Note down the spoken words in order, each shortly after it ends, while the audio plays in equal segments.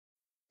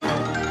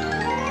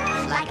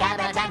Like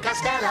Abbott and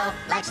Costello,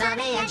 like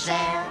Sonny and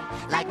Cher,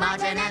 like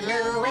Martin and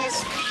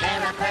Lewis,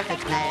 they're a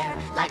perfect pair.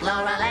 Like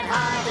Laurel and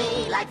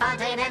Harvey, like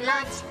Fontaine and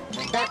Lunt,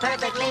 they're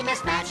perfectly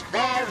mismatched,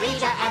 they're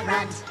Rita and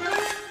Runt.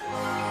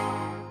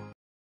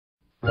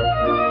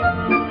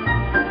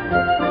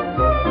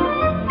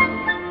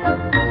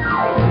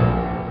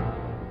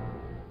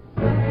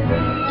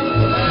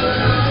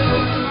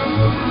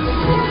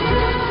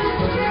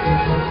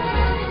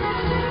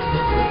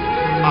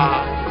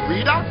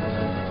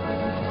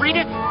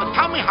 Rita,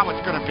 tell me how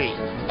it's gonna be.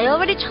 I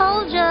already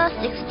told you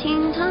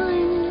 16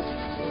 times.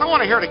 I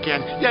want to hear it again.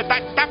 Yeah,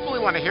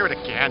 definitely want to hear it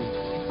again.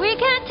 We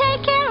can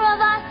take care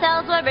of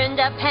ourselves. We're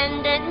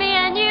independent, me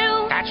and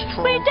you. That's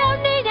true. We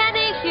don't need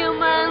any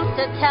humans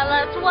to tell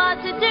us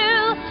what to do.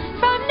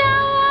 From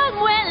now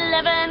on, we're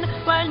living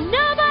where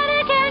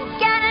nobody can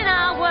get in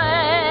our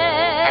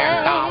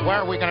way. And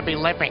where are we gonna be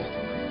living?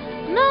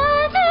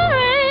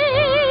 Monterey.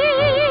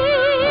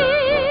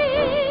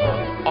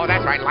 Oh,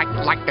 that's right, like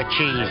the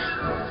cheese.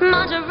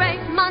 Monterey,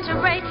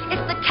 Monterey,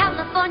 it's the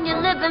California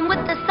living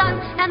with the sun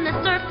and the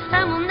surf,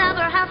 and we'll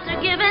never have to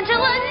give in to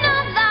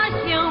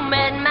another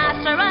human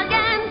master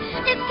again.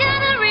 It's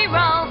gonna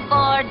re-roll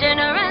for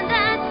dinner and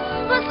then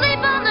we'll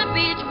sleep on the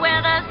beach where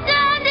the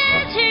sand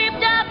is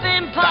heaped up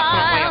in piles.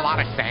 Definitely a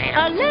lot of sand.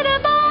 A little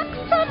box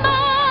of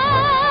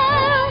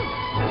miles.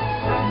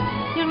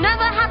 You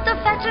never have to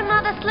fetch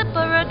another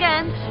slipper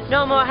again.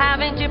 No more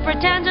having to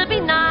pretend to be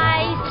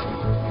nice.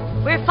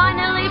 We're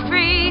finally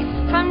free.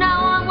 From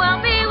now on, we'll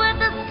be with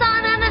the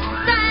sun and the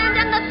sand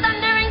and the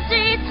thundering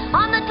seas,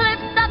 on the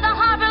cliffs of the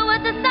harbor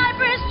with the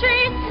cypress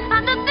trees,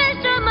 and the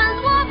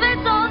fisherman's wharf.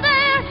 It's all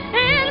there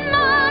in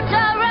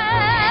Monterey.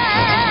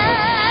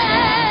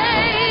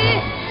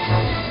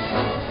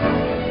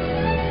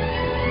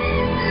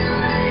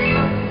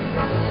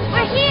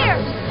 We're here.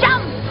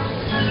 Jump!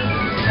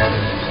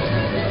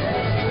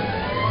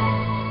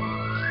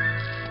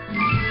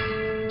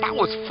 That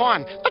was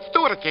fun. Let's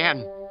do it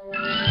again.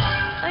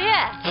 Oh,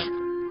 yeah.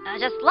 I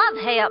just love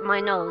hay up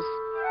my nose.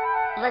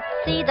 Let's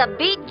see, the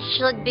beach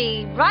should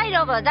be right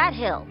over that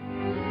hill.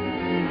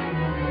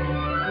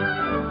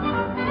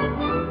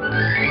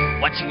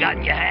 What you got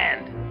in your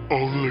hand?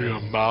 Only a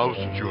mouse,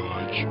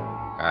 George.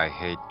 I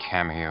hate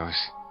cameos.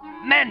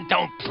 Men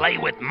don't play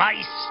with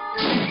mice.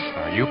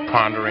 Are you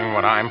pondering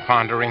what I'm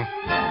pondering?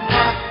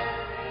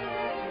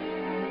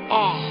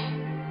 Oh,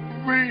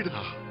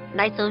 Rita.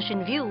 Nice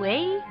ocean view,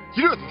 eh?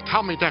 You didn't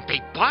tell me there'd be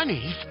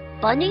bunnies.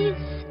 Bunnies?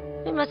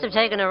 We must have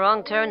taken a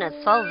wrong turn at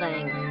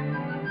Solvang.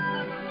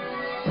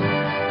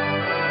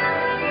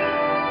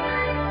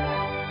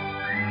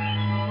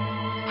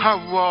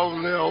 Hello,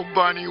 little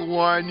bunny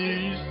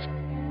oneies.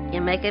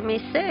 You're making me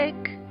sick.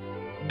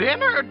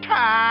 Dinner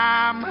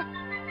time!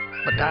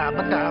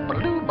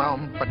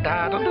 Ba-da-ba-da-ba-loo-bum,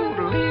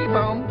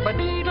 ba-da-da-doodly-bum,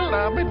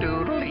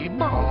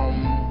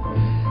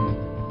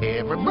 ba-dee-da-da-ba-doodly-bum.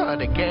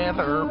 Everybody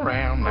gather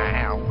around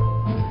now.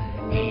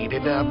 Eat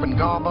it up and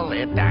gobble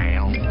it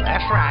down.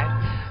 That's right.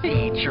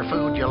 Eat your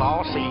food, you'll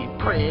all see.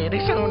 Pretty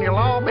soon you'll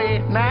all be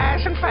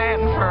nice and fat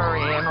and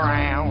furry and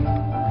round.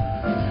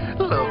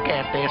 Look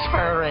at this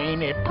fur,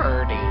 ain't it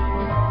pretty?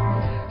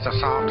 So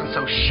soft and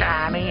so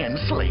shiny and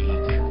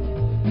sleek.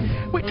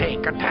 We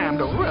take our time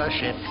to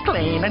rush it,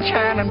 clean and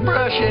shine and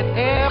brush it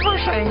every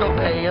single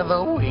day of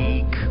the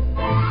week.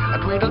 A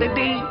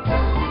tweedledee,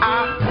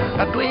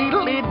 a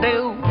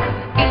tweedledee-doo.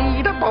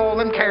 Eat up all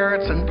them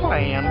carrots and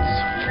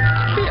plants.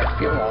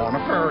 If you want a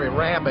furry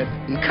rabbit,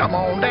 come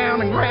on down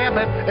and grab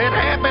it at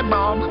Happy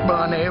Bob's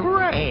Bunny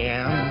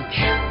Ranch.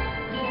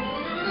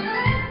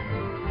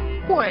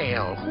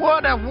 Well,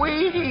 what have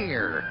we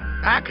here?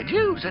 I could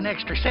use an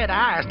extra set of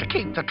eyes to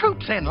keep the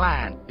troops in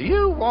line. Do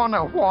you want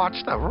to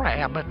watch the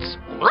rabbits?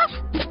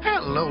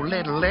 Hello,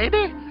 little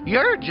lady.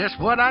 You're just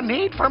what I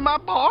need for my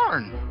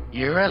barn.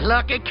 You're a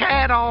lucky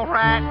cat, all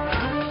right.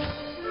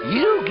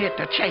 You get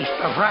to chase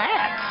the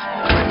rats.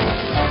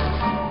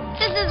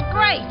 This is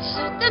great.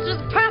 This is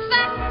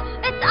perfect.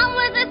 It's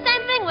always the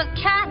same thing with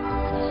cats.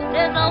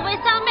 There's always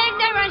some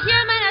ignorant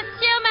human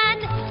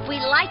assuming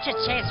we like to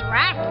chase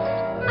rats.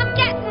 I'm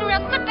getting real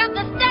sick of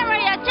the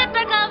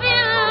stereotypical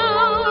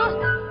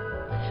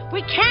view.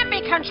 We can't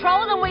be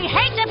controlled and we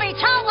hate to be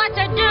told what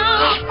to do.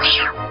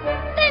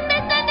 They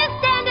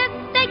misunderstand us.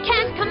 They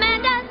can't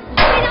command us.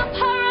 We don't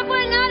purr if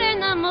we're not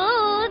in the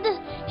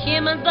mood.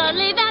 Humans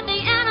believe that the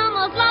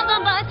animals love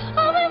them, but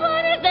all we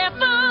want is their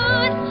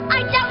food.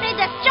 I don't need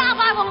this job.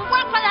 I won't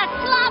work for that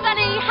slob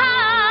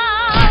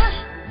anyhow.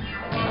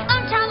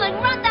 I'm telling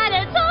Runt that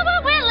it's over.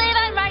 We're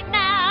leaving right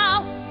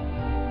now.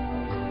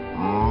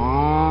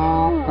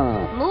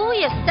 Moo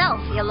yourself,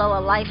 you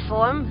lower life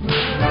form.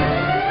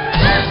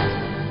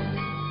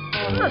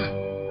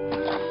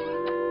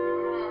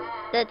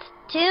 That's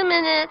 2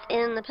 minutes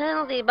in the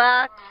penalty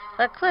box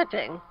for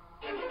clipping.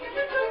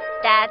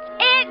 That's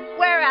it.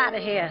 We're out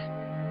of here.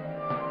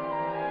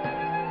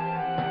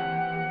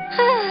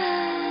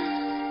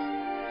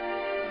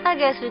 I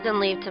guess we can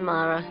leave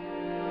tomorrow.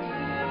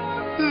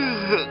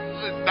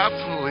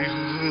 Definitely.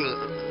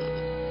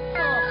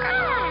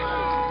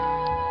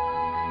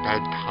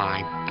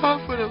 bedtime.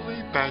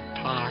 Definitely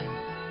bedtime.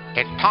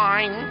 It's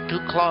time to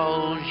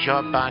close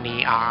your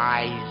bunny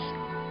eyes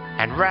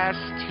and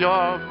rest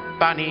your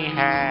bunny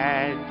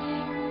head.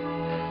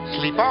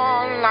 Sleep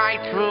all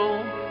night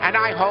through, and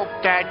I hope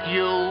that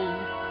you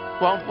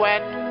won't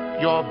wet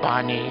your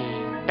bunny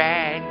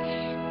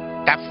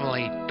beds.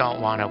 Definitely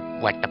don't want to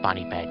wet the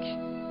bunny beds.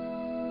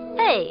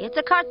 Hey, it's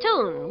a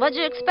cartoon. What'd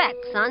you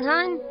expect,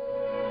 Sondheim?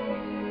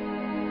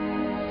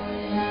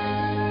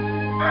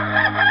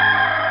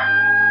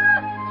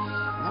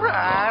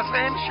 Rise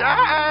and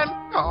shine.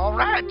 All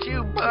right,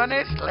 you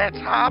bunnies, let's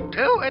hop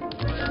to it.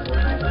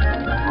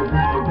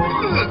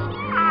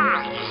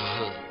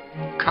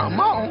 Come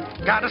on,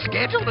 got a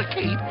schedule to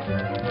keep.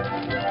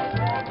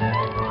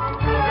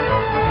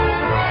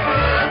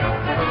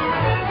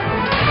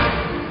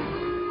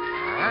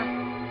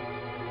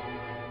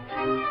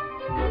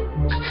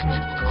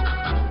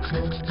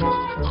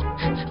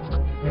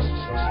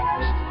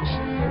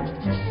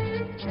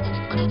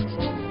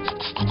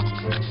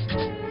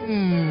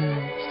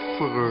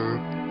 Fur.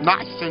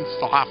 Nice and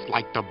soft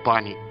like the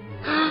bunny.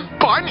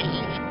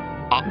 Bunnies?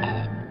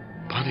 Uh-oh.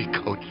 Bunny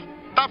coats.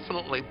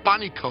 Definitely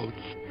bunny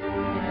coats.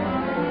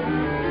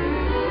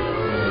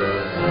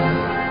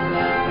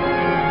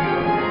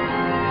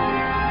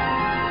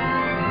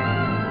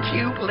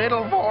 Cute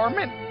little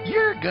varmint,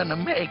 you're gonna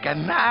make a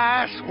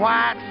nice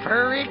white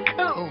furry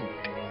coat,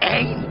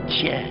 ain't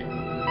ya?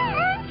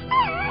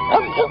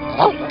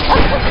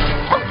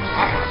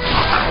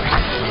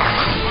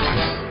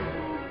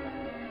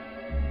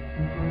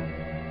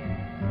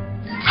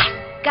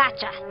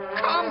 Gotcha.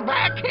 Come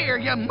back here,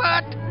 you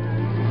mutt!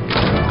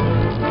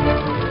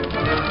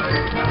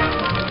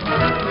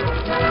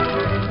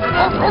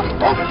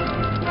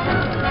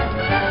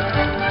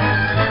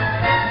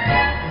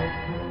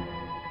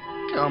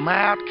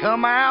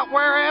 Come out,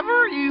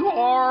 wherever you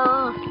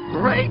are.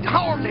 Great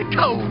horny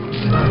toads.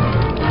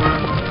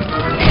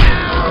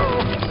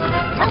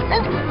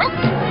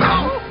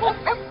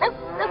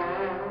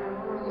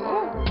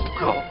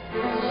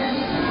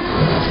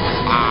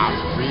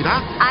 Rita?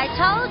 I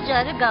told you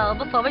to go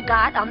before we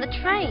got on the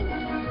train.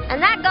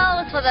 And that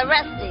goes for the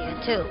rest of you,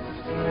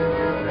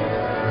 too.